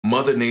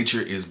Mother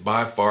Nature is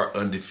by far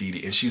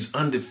undefeated, and she's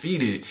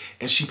undefeated,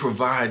 and she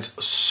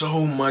provides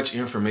so much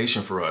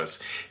information for us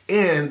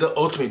and the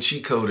ultimate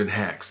cheat code and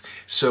hacks.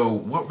 So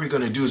what we're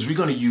going to do is we're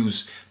going to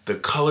use the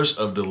colors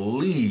of the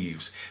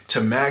leaves to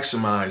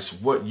maximize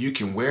what you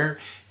can wear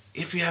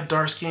if you have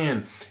dark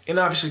skin. And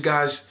obviously,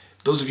 guys,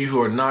 those of you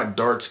who are not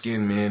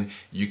dark-skinned men,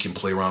 you can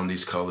play around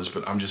these colors,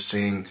 but I'm just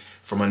saying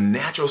from a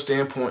natural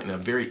standpoint and a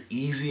very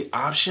easy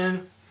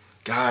option,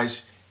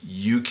 guys,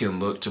 you can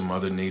look to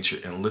Mother Nature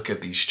and look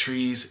at these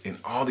trees and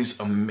all these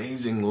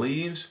amazing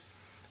leaves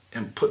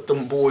and put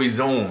them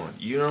boys on.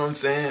 You know what I'm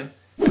saying?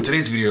 In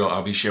today's video,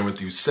 I'll be sharing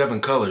with you 7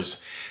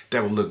 colors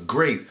that will look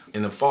great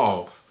in the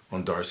fall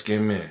on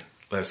dark-skinned men.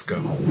 Let's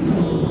go.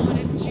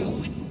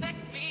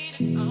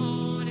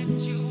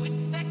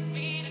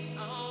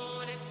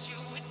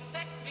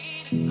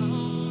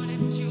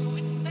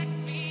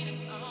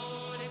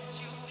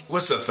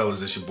 What's up,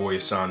 fellas? It's your boy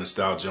Ihsaan, the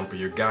StyleJumper,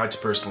 your guide to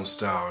personal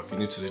style. If you're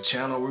new to the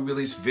channel, we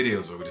release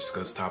videos where we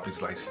discuss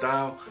topics like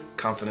style,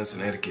 confidence,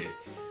 and etiquette.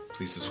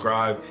 Please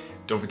subscribe.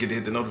 Don't forget to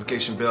hit the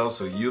notification bell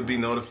so you'll be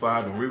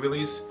notified when we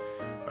release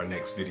our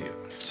next video.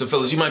 So,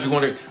 fellas, you might be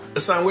wondering,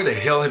 Ihsaan, where the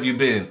hell have you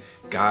been?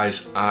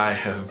 Guys, I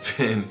have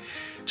been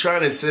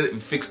trying to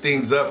fix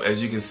things up.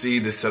 As you can see,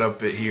 the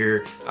setup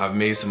here, I've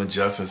made some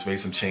adjustments, made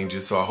some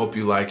changes, so I hope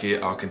you like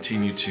it. I'll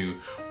continue to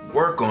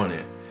work on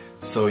it.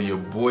 So your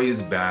boy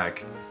is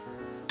back.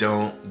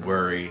 Don't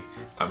worry,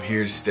 I'm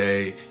here to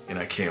stay, and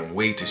I can't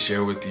wait to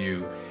share with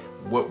you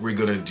what we're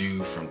gonna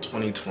do from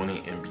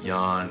 2020 and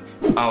beyond.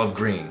 Olive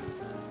green.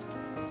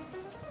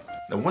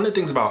 Now, one of the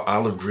things about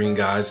olive green,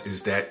 guys,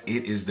 is that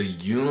it is the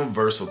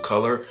universal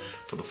color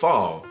for the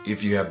fall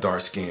if you have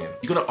dark skin.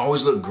 You're gonna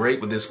always look great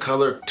with this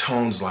color.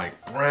 Tones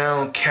like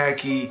brown,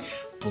 khaki,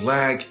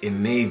 black,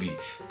 and navy.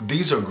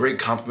 These are great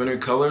complementary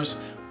colors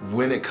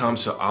when it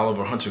comes to olive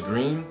or hunter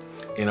green,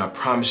 and I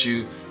promise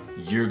you,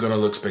 you're gonna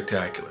look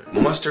spectacular.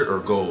 Mustard or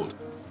gold.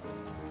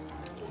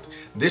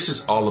 This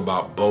is all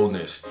about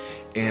boldness.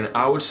 And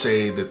I would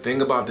say the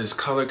thing about this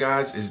color,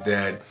 guys, is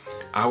that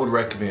I would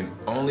recommend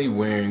only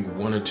wearing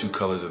 1 or 2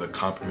 colors of the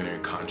complementary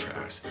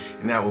contrast.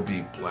 And that will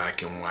be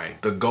black and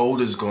white. The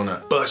gold is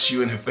gonna bust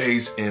you in the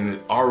face, and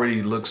it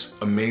already looks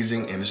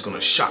amazing, and it's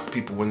gonna shock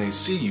people when they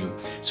see you.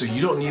 So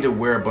you don't need to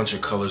wear a bunch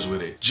of colors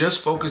with it.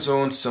 Just focus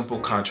on simple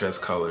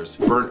contrast colors,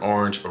 burnt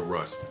orange or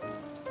rust.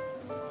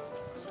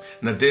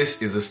 Now,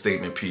 this is a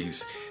statement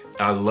piece.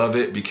 I love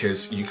it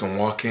because you can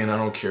walk in, I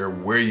don't care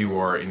where you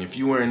are, and if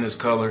you're wearing this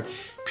color,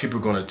 people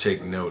are gonna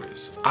take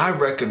notice. I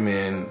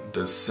recommend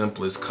the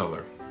simplest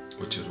color,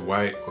 which is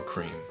white or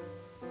cream.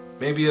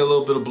 Maybe a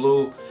little bit of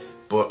blue,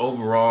 but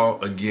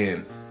overall,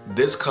 again,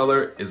 this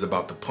color is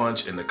about the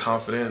punch and the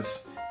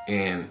confidence,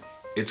 and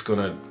it's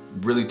gonna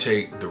really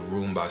take the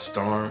room by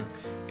storm,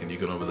 and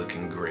you're gonna be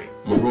looking great.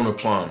 Maroon or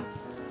plum.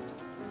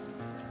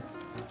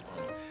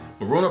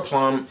 Maroon or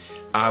plum,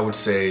 I would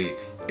say,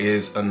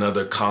 is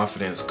another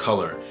confidence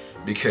color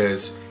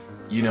because,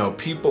 you know,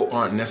 people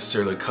aren't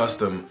necessarily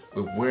accustomed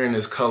with wearing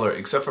this color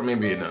except for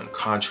maybe in a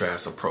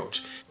contrast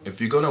approach.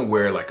 If you're gonna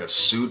wear like a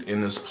suit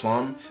in this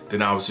plum,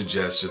 then I would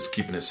suggest just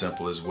keeping it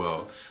simple as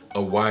well.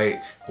 A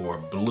white or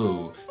a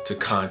blue to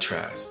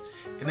contrast.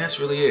 And that's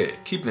really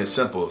it. Keeping it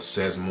simple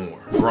says more.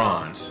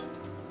 Bronze.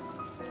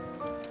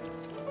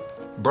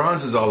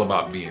 Bronze is all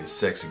about being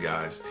sexy,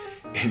 guys.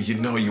 And you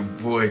know your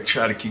boy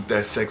try to keep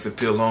that sex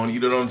appeal on, you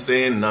know what I'm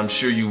saying? And I'm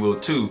sure you will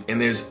too. And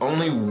there's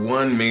only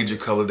one major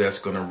color that's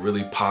gonna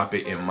really pop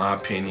it, in my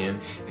opinion,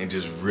 and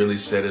just really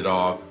set it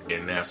off,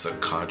 and that's a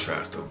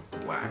contrast of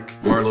black.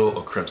 Merlot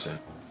or crimson.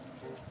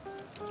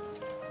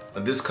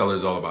 Now, this color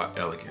is all about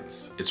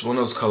elegance. It's one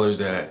of those colors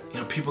that, you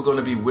know, people are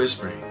gonna be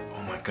whispering,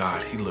 oh my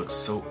God, he looks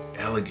so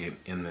elegant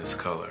in this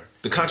color.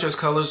 The contrast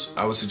colors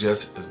I would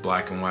suggest is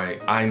black and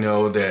white. I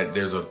know that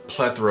there's a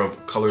plethora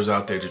of colors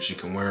out there that you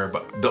can wear,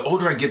 but the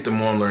older I get, the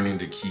more I'm learning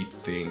to keep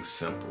things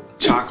simple.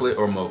 Chocolate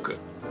or mocha.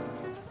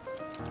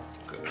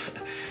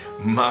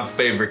 My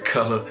favorite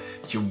color,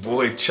 your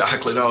boy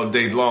chocolate all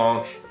day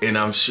long, and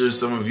I'm sure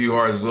some of you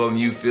are as well, and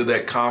you feel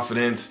that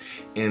confidence.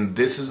 And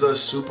this is a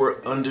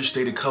super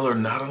understated color.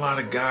 Not a lot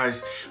of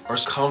guys are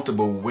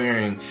comfortable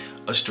wearing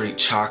a straight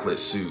chocolate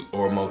suit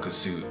or a mocha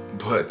suit,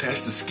 but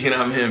that's the skin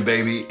I'm in,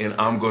 baby, and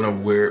I'm gonna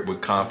wear it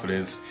with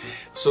confidence.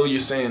 So you're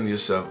saying to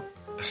yourself,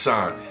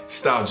 Ihsaan,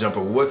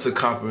 StyleJumper, what's a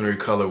complementary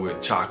color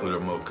with chocolate or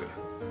mocha?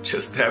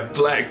 Just that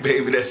black,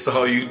 baby, that's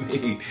all you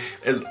need.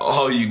 That's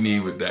all you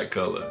need with that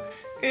color.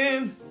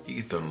 And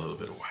you can throw in a little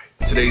bit of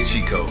white. Today's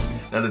cheat code.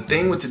 Now, the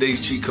thing with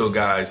today's cheat code,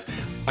 guys,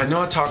 I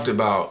know I talked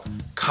about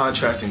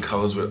contrasting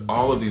colors with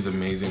all of these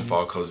amazing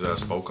fall colors that I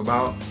spoke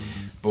about,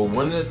 but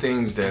one of the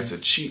things that's a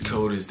cheat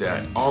code is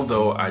that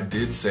although I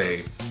did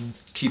say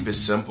keep it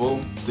simple,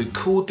 the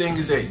cool thing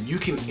is that you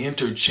can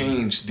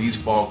interchange these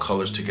fall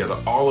colors together,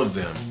 all of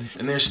them,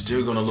 and they're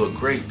still gonna look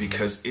great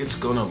because it's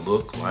gonna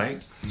look like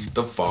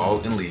the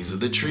fall and leaves of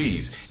the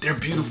trees. They're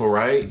beautiful,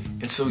 right?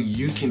 And so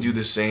you can do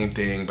the same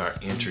thing by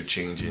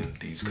interchanging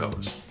these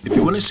colors. If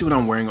you want to see what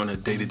I'm wearing on a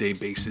day-to-day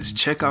basis,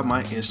 check out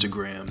my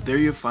Instagram. There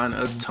you'll find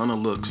a ton of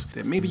looks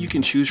that maybe you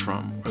can choose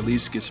from, or at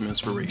least get some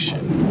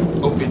inspiration.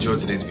 Hope you enjoyed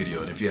today's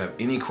video, and if you have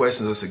any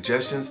questions or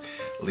suggestions,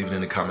 leave it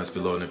in the comments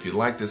below. And if you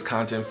like this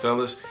content,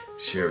 fellas,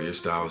 share it with your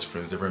stylish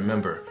friends. And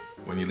remember,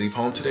 when you leave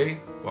home today,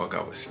 walk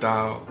out with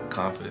style,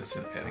 confidence,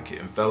 and etiquette.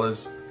 And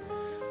fellas,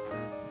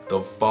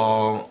 the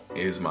fall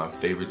is my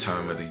favorite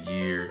time of the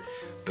year.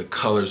 The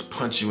colors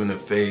punch you in the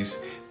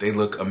face. They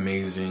look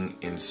amazing,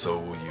 and so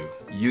will you.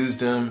 Use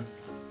them,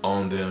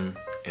 own them,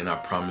 and I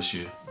promise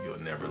you, you'll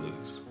never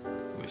lose.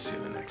 We'll see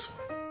you in the next one.